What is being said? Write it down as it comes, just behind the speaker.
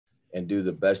and do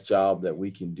the best job that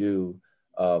we can do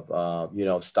of,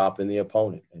 stopping the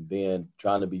opponent and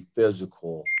trying to be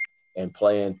physical and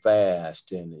playing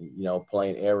fast and,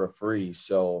 playing error free.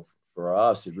 So for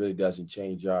us, it really doesn't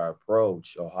change our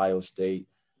approach. Ohio State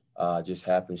just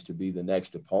happens to be the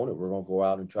next opponent. We're going to go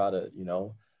out and try to,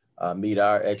 meet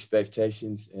our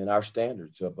expectations and our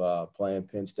standards of playing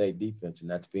Penn State defense. And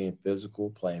that's being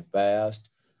physical, playing fast,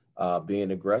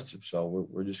 being aggressive. So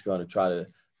we're just going to try to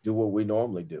do what we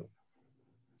normally do.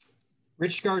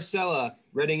 Rich Garcella,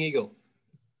 Reading Eagle.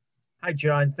 Hi,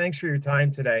 John. Thanks for your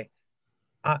time today.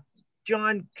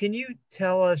 John, can you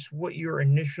tell us what your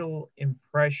initial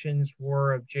impressions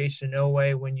were of Jason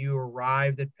Owe when you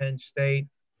arrived at Penn State?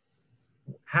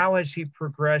 How has he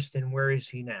progressed and where is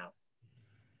he now?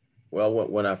 Well,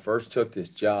 when I first took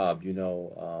this job,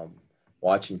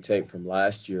 watching tape from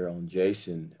last year on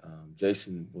Jason,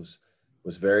 Jason was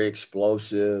very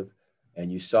explosive,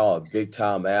 and you saw a big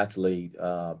time athlete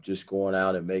just going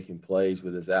out and making plays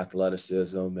with his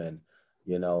athleticism, and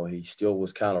he still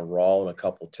was kind of raw in a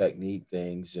couple technique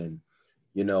things, and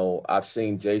I've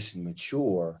seen Jason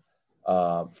mature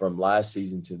from last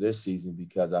season to this season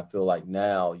because I feel like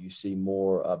now you see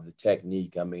more of the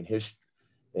technique. I mean,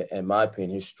 in my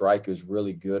opinion, his strike is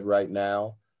really good right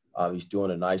now. He's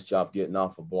doing a nice job getting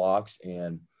off of blocks,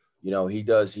 and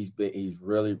he's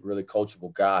really, really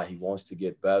coachable guy. He wants to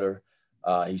get better.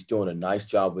 He's doing a nice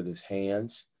job with his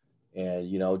hands, and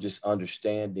just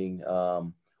understanding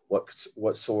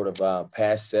what sort of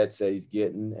pass sets that he's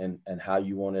getting and how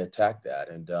you want to attack that.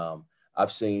 And I'm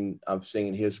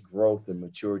seeing his growth and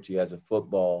maturity as a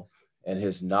football and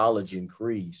his knowledge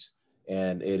increase.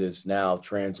 And it is now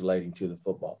translating to the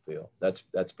football field.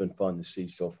 That's been fun to see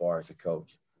so far as a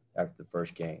coach after the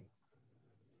first game.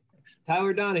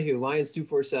 Tyler Donahue, Lions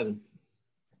 247.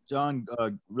 John,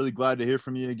 really glad to hear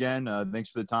from you again. Thanks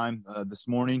for the time this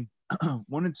morning.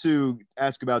 Wanted to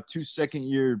ask about two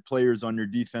second-year players on your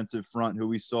defensive front who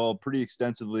we saw pretty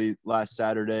extensively last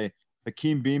Saturday.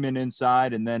 Hakeem Beamon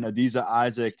inside and then Adiza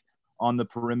Isaac on the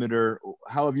perimeter.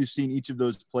 How have you seen each of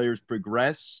those players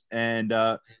progress, and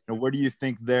where do you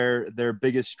think their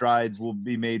biggest strides will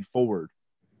be made forward?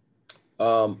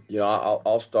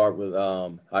 I'll start with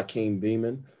Hakeem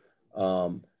Beamon.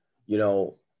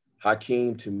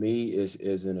 Hakeem to me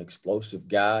is an explosive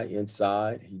guy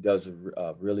inside. He does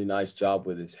a really nice job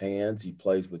with his hands. He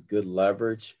plays with good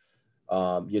leverage.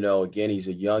 Again, he's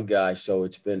a young guy, so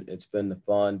it's been the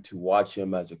fun to watch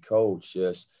him as a coach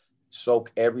just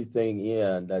soak everything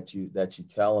in that you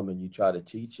tell him and you try to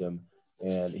teach him,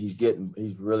 and he's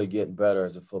really getting better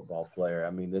as a football player. I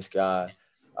mean, this guy,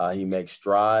 he makes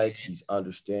strides. He's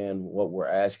understand what we're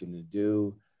asking him to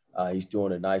do. He's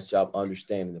doing a nice job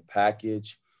understanding the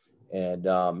package, and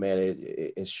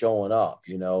it's showing up.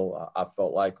 I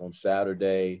felt like on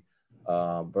Saturday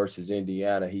versus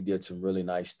Indiana, he did some really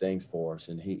nice things for us,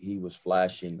 and he was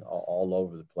flashing all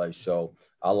over the place. So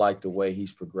I like the way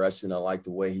he's progressing. I like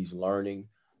the way he's learning.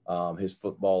 His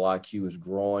football IQ is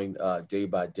growing day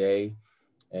by day,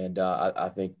 and I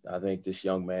think this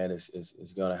young man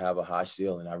is going to have a high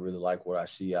ceiling. I really like what I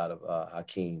see out of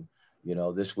Hakeem.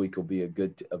 This week will be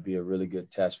a really good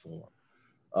test for him.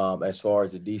 As far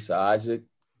as Adiza Isaac,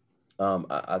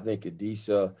 I think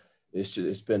Adiza.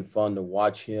 It's been fun to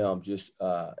watch him just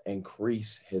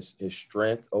increase his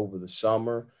strength over the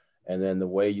summer, and then the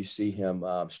way you see him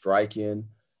striking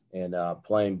and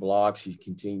playing blocks, he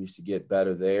continues to get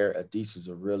better there. Adisa's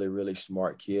a really, really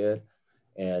smart kid,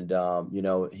 and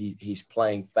he's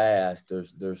playing fast.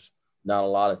 There's not a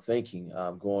lot of thinking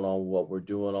going on what we're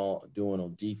doing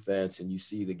on defense, and you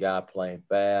see the guy playing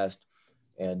fast,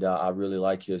 and I really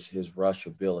like his rush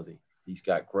ability. He's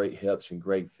got great hips and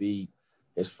great feet.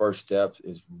 His first step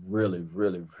is really,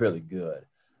 really, really good.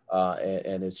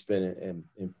 And it's been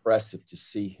impressive to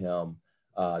see him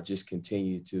just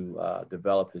continue to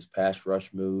develop his pass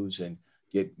rush moves and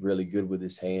get really good with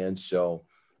his hands. So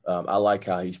I like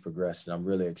how he's progressing. I'm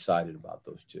really excited about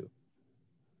those two.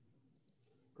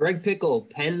 Greg Pickle,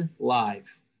 Penn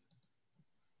Live.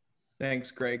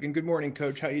 Thanks, Greg. And good morning,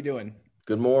 Coach. How you doing?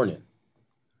 Good morning.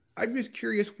 I'm just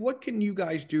curious, what can you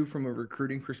guys do from a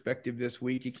recruiting perspective this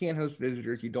week? You can't host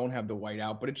visitors. You don't have the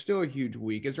whiteout, but it's still a huge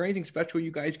week. Is there anything special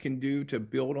you guys can do to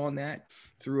build on that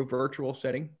through a virtual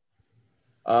setting?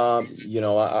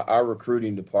 Our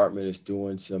recruiting department is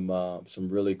doing some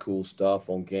really cool stuff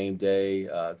on game day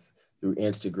through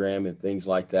Instagram and things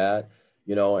like that.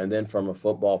 And then from a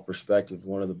football perspective,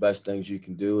 one of the best things you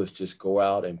can do is just go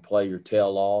out and play your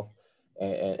tail off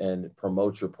and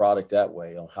promote your product that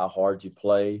way on how hard you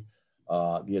play.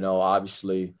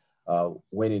 Obviously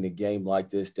winning a game like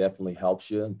this definitely helps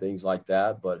you and things like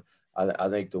that. But I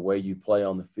think the way you play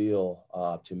on the field,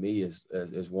 to me,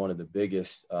 is one of the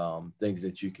biggest things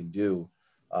that you can do.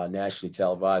 Nationally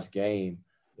televised game,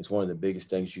 it's one of the biggest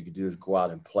things you can do is go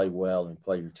out and play well and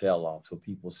play your tail off, so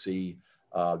people see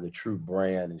the true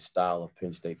brand and style of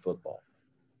Penn State football.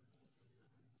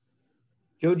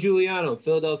 Joe Giuliano,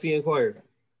 Philadelphia Inquirer.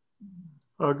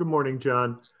 Good morning,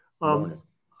 John. Good morning.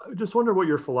 I just wonder what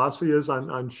your philosophy is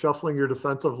on shuffling your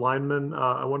defensive linemen.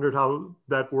 I wondered how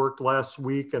that worked last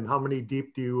week, and how many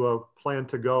deep do you plan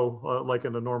to go, like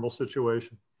in a normal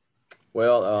situation?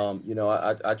 Well,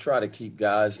 I try to keep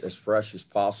guys as fresh as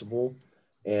possible.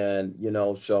 And,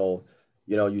 so,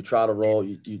 you try to roll,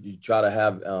 you try to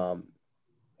have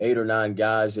 8 or 9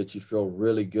 guys that you feel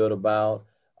really good about,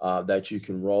 that you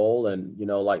can roll. And,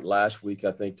 like last week,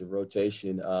 I think the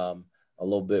rotation a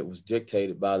little bit was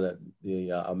dictated by the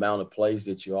amount of plays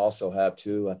that you also have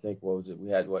too. I think, what was it? We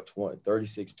had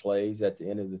 36 plays at the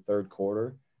end of the third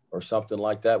quarter or something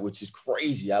like that, which is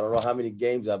crazy. I don't know how many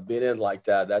games I've been in like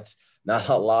that. That's not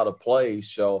a lot of plays.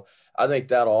 So I think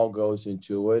that all goes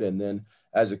into it. And then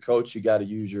as a coach, you got to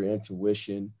use your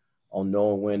intuition on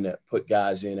knowing when to put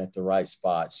guys in at the right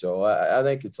spot. So I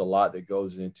think it's a lot that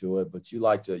goes into it, but you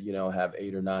like to, have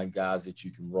 8 or 9 guys that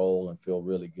you can roll and feel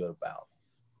really good about.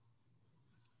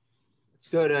 Let's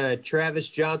go to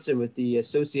Travis Johnson with the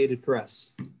Associated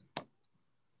Press.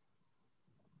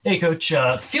 Hey, Coach.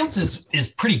 Fields is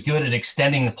pretty good at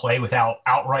extending the play without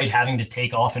outright having to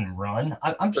take off and run.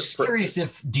 I'm just curious,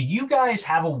 do you guys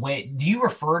have a way? Do you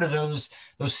refer to those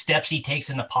steps he takes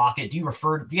in the pocket? Do you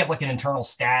have like an internal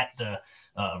stat to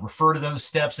refer to those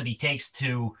steps that he takes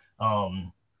to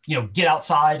get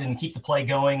outside and keep the play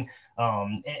going?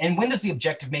 And when does the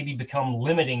objective maybe become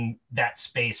limiting that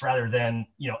space rather than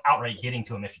outright getting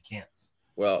to him if you can't?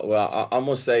 Well, I'm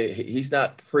going to say he's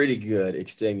not pretty good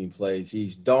extending plays.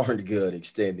 He's darn good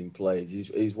extending plays.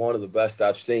 He's one of the best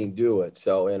I've seen do it,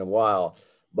 so in a while.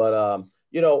 But,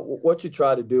 what you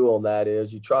try to do on that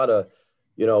is you try to,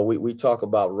 we talk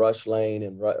about rush lane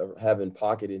and having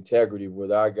pocket integrity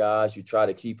with our guys. You try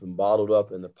to keep him bottled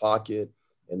up in the pocket.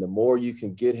 And the more you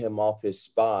can get him off his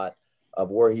spot of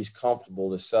where he's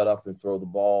comfortable to set up and throw the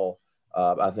ball,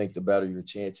 I think the better your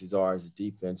chances are as a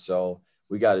defense. So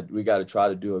we got to try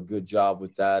to do a good job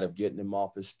with that, of getting him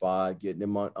off his spot, getting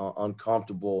him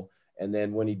uncomfortable. And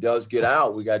then when he does get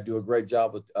out, we got to do a great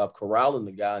job of corralling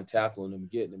the guy and tackling him and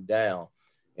getting him down.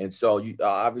 And so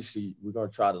obviously we're going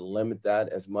to try to limit that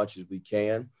as much as we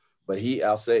can. But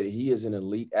I'll say that he is an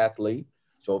elite athlete.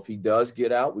 So if he does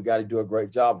get out, we got to do a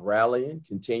great job rallying,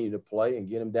 continue to play, and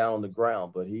get him down on the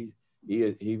ground. But he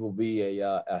will be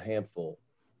a handful.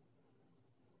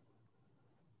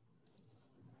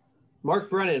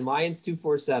 Mark Brennan, Lions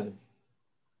 247.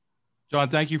 John,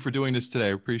 thank you for doing this today.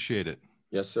 I appreciate it.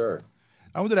 Yes, sir.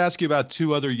 I wanted to ask you about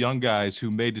 2 other young guys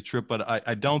who made the trip, but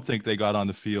I don't think they got on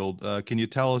the field. Can you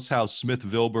tell us how Smith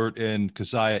Vilbert and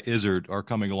Keziah Izzard are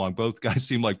coming along? Both guys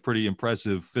seem like pretty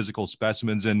impressive physical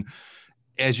specimens. And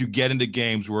as you get into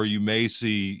games where you may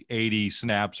see 80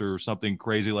 snaps or something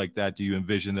crazy like that, do you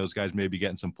envision those guys maybe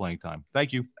getting some playing time?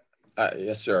 Thank you.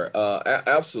 Yes, sir.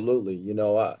 Absolutely.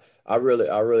 I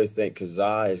really think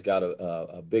Keziah has got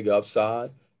a big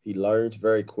upside. He learns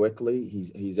very quickly.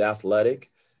 He's athletic,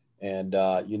 and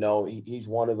he's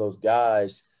one of those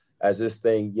guys. As this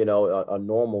thing, a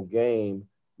normal game,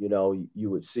 you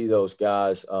would see those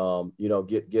guys,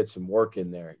 get some work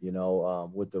in there,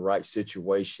 with the right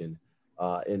situation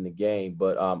in the game.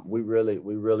 But we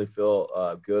really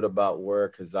feel good about where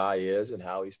Keziah is and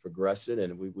how he's progressing,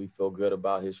 and we feel good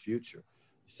about his future.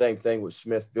 Same thing with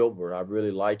Smith Vilbert. I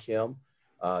really like him.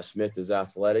 Smith is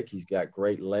athletic. He's got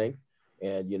great length,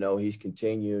 and he's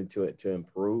continuing to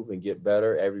improve and get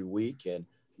better every week. And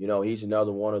he's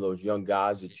another one of those young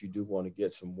guys that you do want to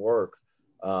get some work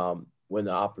when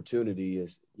the opportunity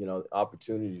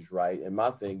is right. And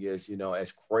my thing is,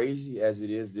 as crazy as it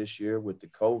is this year with the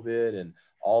COVID and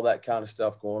all that kind of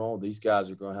stuff going on, these guys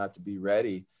are going to have to be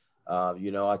ready.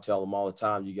 I tell them all the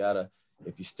time,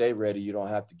 if you stay ready, you don't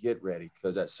have to get ready,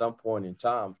 because at some point in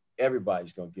time,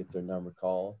 everybody's going to get their number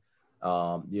called,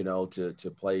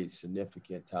 to play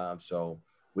significant time. So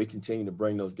we continue to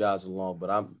bring those guys along,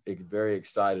 but I'm very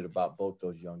excited about both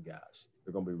those young guys.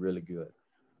 They're going to be really good.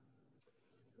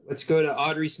 Let's go to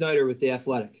Audrey Snyder with The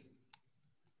Athletic.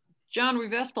 John,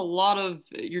 we've asked a lot of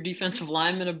your defensive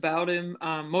linemen about him.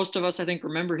 Most of us, I think,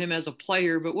 remember him as a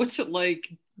player, but what's it like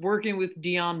working with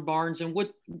Deion Barnes, and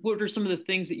what are some of the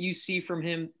things that you see from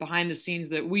him behind the scenes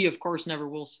that we, of course, never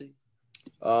will see?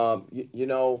 I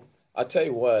tell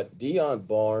you what, Deion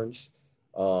Barnes,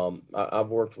 I've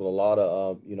worked with a lot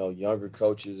of, younger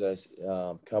coaches that's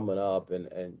coming up,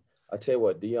 and I tell you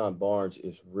what, Deion Barnes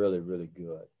is really, really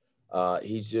good.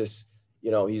 He's just,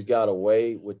 he's got a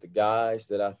way with the guys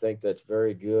that I think that's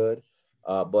very good.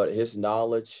 But his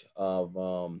knowledge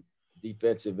of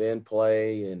defensive end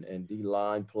play and D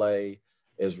line play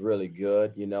is really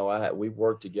good. We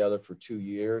worked together for 2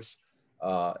 years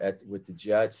with the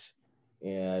Jets,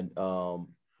 and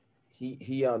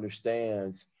he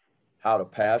understands how to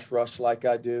pass rush like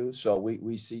I do. So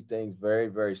we see things very,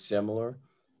 very similar.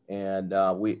 And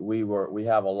we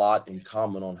have a lot in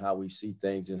common on how we see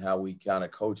things and how we kind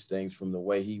of coach things, from the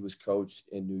way he was coached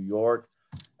in New York.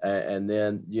 And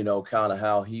then, kind of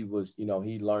how he was,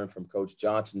 he learned from Coach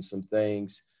Johnson some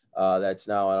things that's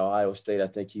now at Ohio State. I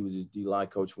think he was his D-line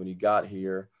coach when he got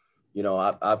here.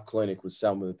 I've clinic with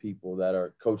some of the people that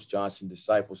are Coach Johnson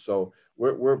disciples. So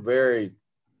we're very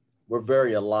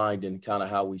aligned in kind of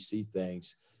how we see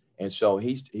things. And so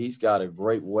he's got a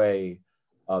great way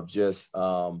of just,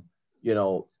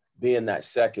 being that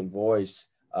second voice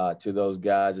to those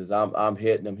guys. As I'm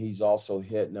hitting them, he's also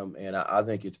hitting them. And I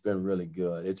think it's been really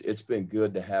good. It's been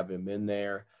good to have him in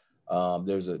there.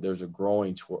 There's a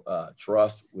growing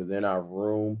trust within our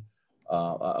room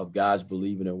of guys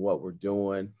believing in what we're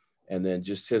doing. And then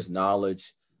just his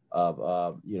knowledge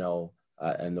of,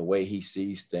 and the way he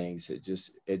sees things, it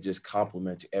just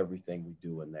complements everything we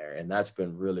do in there. And that's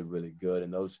been really, really good.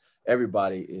 And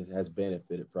everybody has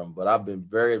benefited from. But I've been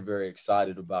very, very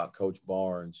excited about Coach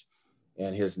Barnes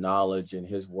and his knowledge and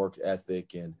his work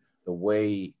ethic and the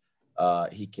way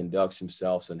he conducts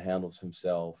himself and handles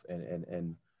himself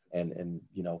and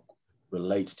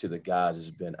relates to the guys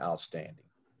has been outstanding.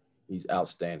 He's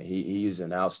outstanding. He is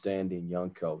an outstanding young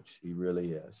coach. He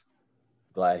really is.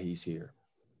 Glad he's here.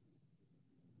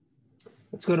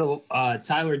 Let's go to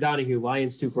Tyler Donahue,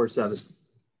 Lions 247.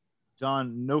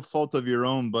 John, no fault of your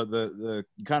own, but the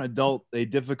you kind of dealt a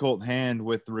difficult hand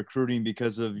with recruiting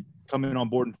because of coming on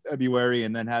board in February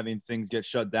and then having things get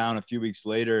shut down a few weeks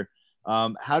later.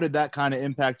 How did that kind of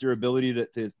impact your ability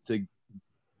to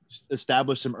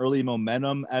establish some early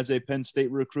momentum as a Penn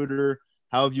State recruiter?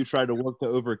 How have you tried to work to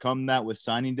overcome that with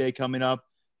signing day coming up?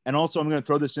 And also, I'm going to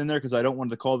throw this in there because I don't want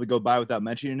the call to go by without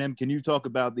mentioning him. Can you talk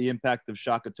about the impact of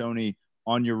Shaka Toney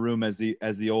on your room as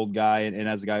the old guy and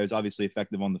as a guy who's obviously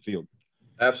effective on the field?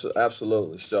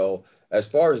 Absolutely. So as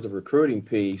far as the recruiting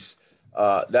piece,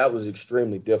 that was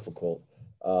extremely difficult.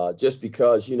 Just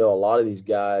because, a lot of these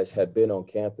guys had been on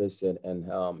campus and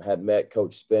had met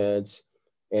Coach Spence.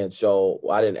 And so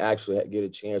I didn't actually get a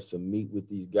chance to meet with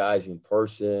these guys in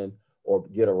person or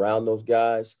get around those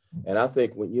guys. And I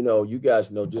think when, you guys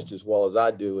know just as well as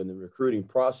I do in the recruiting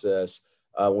process,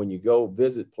 when you go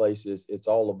visit places, it's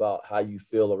all about how you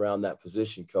feel around that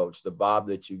position coach, the vibe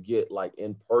that you get like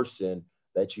in person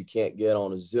that you can't get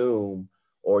on a Zoom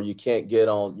or you can't get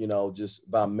on, just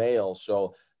by mail.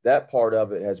 So that part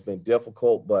of it has been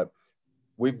difficult, but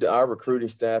our recruiting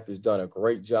staff has done a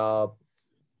great job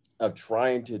of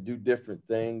trying to do different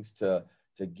things to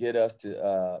get us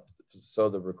to so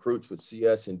the recruits would see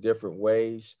us in different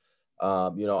ways.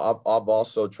 I've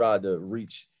also tried to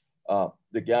reach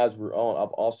the guys we're on.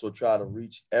 I've also tried to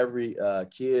reach every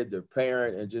kid, their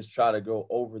parent, and just try to go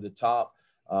over the top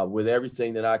with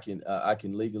everything that I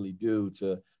can legally do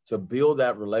to build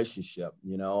that relationship.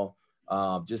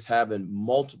 Just having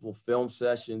multiple film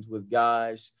sessions with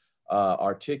guys,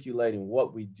 articulating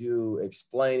what we do,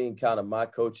 explaining kind of my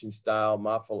coaching style,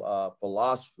 my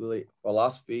philosophy.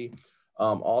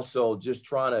 Also just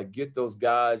trying to get those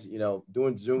guys,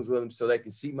 doing Zooms with them so they can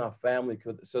see my family,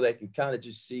 so they can kind of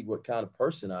just see what kind of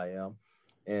person I am.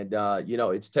 And,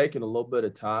 it's taken a little bit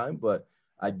of time, but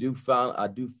I do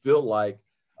feel like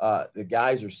the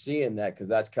guys are seeing that, because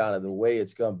that's kind of the way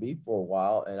it's going to be for a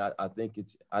while. And I think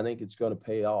it's going to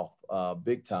pay off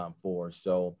big time for us.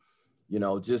 So,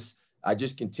 I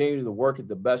just continue to work it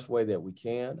the best way that we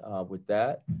can with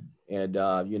that. And,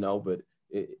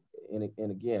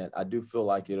 and again, I do feel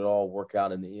like it'll all work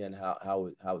out in the end how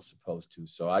it's supposed to.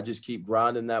 So I just keep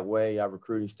grinding that way. Our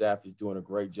recruiting staff is doing a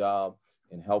great job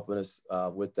in helping us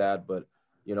with that. But,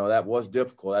 that was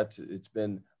difficult.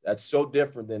 That's so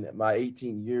different than my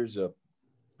 18 years of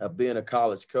being a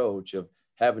college coach, of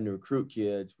having to recruit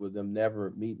kids with them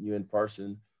never meeting you in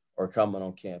person or coming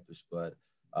on campus. But,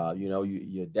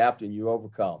 you adapt and you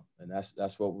overcome. And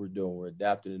that's what we're doing. We're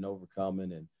adapting and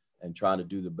overcoming and trying to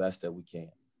do the best that we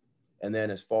can. And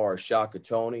then as far as Shaka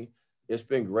Toney, it's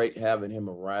been great having him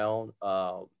around.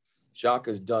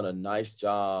 Shaka's done a nice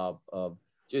job of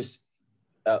just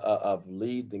of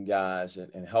leading guys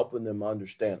and helping them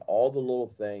understand all the little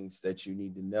things that you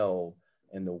need to know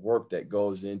and the work that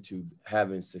goes into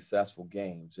having successful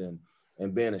games. And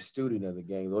and being a student of the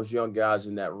game. Those young guys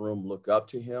in that room look up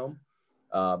to him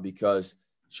because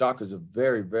Shaka's a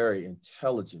very, very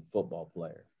intelligent football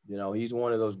player. You know, he's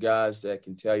one of those guys that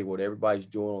can tell you what everybody's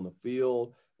doing on the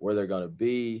field, where they're going to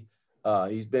be.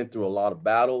 He's been through a lot of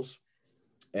battles,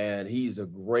 and he's a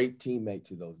great teammate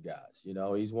to those guys. You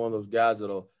know, he's one of those guys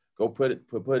that'll go put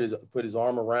his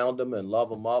arm around them and love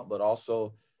them up, but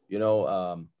also, get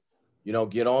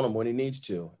on him when he needs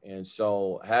to. And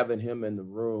so having him in the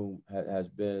room has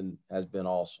been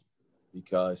awesome,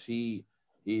 because he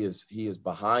is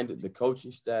behind the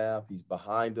coaching staff. He's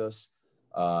behind us.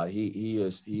 He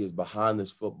is behind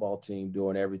this football team,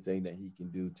 doing everything that he can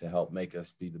do to help make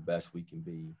us be the best we can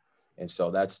be. And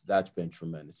so that's been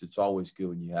tremendous. It's always good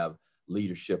when you have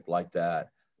leadership like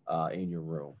that in your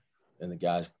room, and the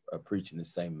guys are preaching the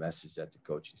same message that the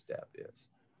coaching staff is.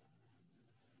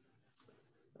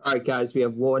 All right, guys, we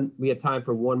have time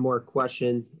for one more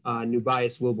question.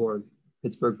 Nubias Wilborn,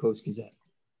 Pittsburgh Post-Gazette.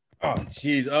 Oh,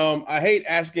 geez. I hate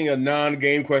asking a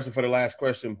non-game question for the last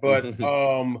question, but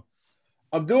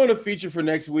I'm doing a feature for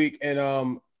next week,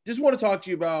 and just want to talk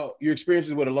to you about your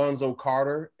experiences with Alonzo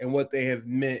Carter and what they have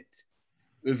meant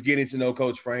with getting to know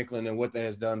Coach Franklin and what that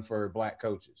has done for Black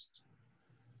coaches.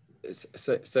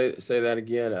 Say that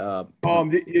again.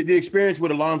 The experience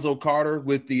with Alonzo Carter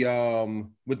with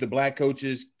the Black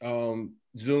coaches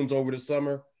Zooms over the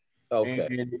summer. Okay.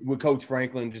 And with Coach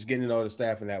Franklin, just getting to know the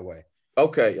staff in that way.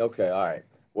 Okay. All right.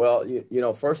 Well,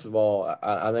 first of all,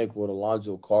 I think what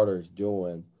Alonzo Carter is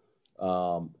doing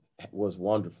was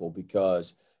wonderful,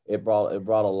 because it brought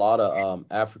a lot of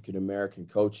African American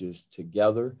coaches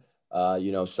together.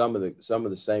 Some of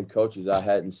the same coaches I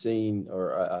hadn't seen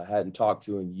or I hadn't talked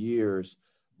to in years,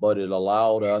 but it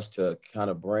allowed us to kind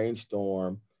of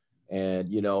brainstorm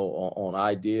and on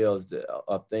ideas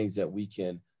of things that we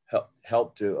can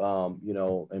help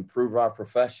to improve our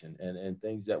profession and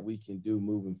things that we can do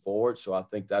moving forward. So I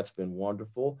think that's been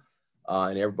wonderful,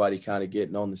 and everybody kind of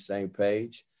getting on the same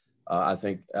page. I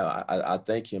think I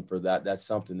thank him for that. That's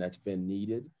something that's been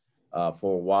needed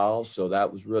for a while. So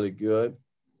that was really good.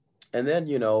 And then,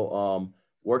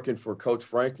 working for Coach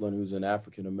Franklin, who's an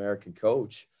African-American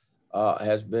coach,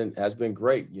 has been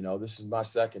great. This is my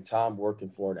second time working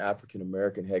for an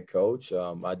African-American head coach.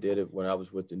 I did it when I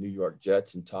was with the New York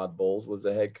Jets, and Todd Bowles was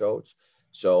the head coach.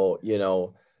 So,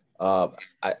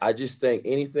 I just think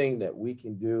anything that we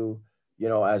can do,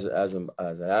 as an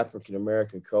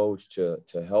African-American coach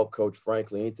to help Coach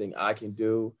Franklin, anything I can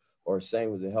do, or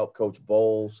same with to help Coach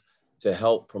Bowles, to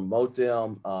help promote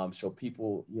them, so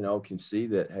people, can see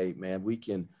that, hey, man, we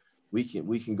can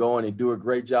go in and do a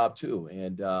great job too.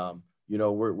 And,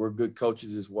 we're good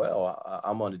coaches as well.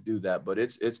 I'm going to do that, but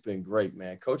it's been great,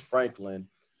 man. Coach Franklin,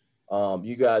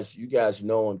 you guys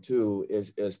know him too,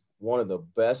 is one of the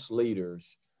best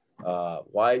leaders,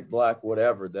 white, Black,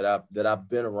 whatever, that I've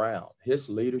been around. His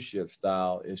leadership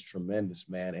style is tremendous,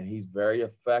 man. And he's very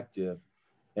effective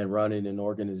in running an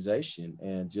organization.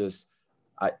 And just,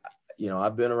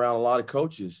 I've been around a lot of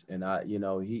coaches, and I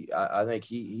think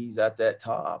he's at that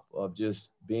top of just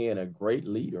being a great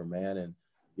leader, man. And,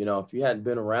 if you hadn't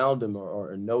been around him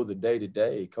or know the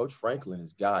day-to-day, Coach Franklin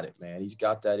has got it, man. He's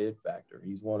got that it factor.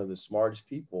 He's one of the smartest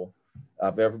people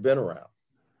I've ever been around.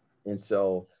 And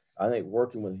so I think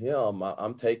working with him,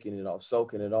 I'm taking it all,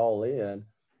 soaking it all in.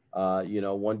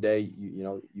 One day,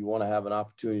 you want to have an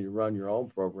opportunity to run your own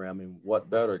program, and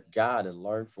what better guy to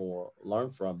learn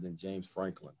from than James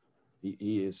Franklin.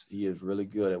 He is really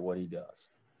good at what he does.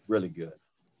 Really good.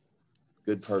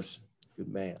 Good person.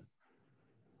 Good man.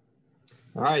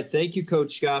 All right. Thank you,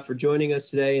 Coach Scott, for joining us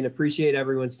today, and appreciate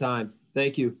everyone's time.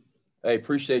 Thank you. Hey,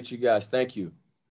 appreciate you guys. Thank you.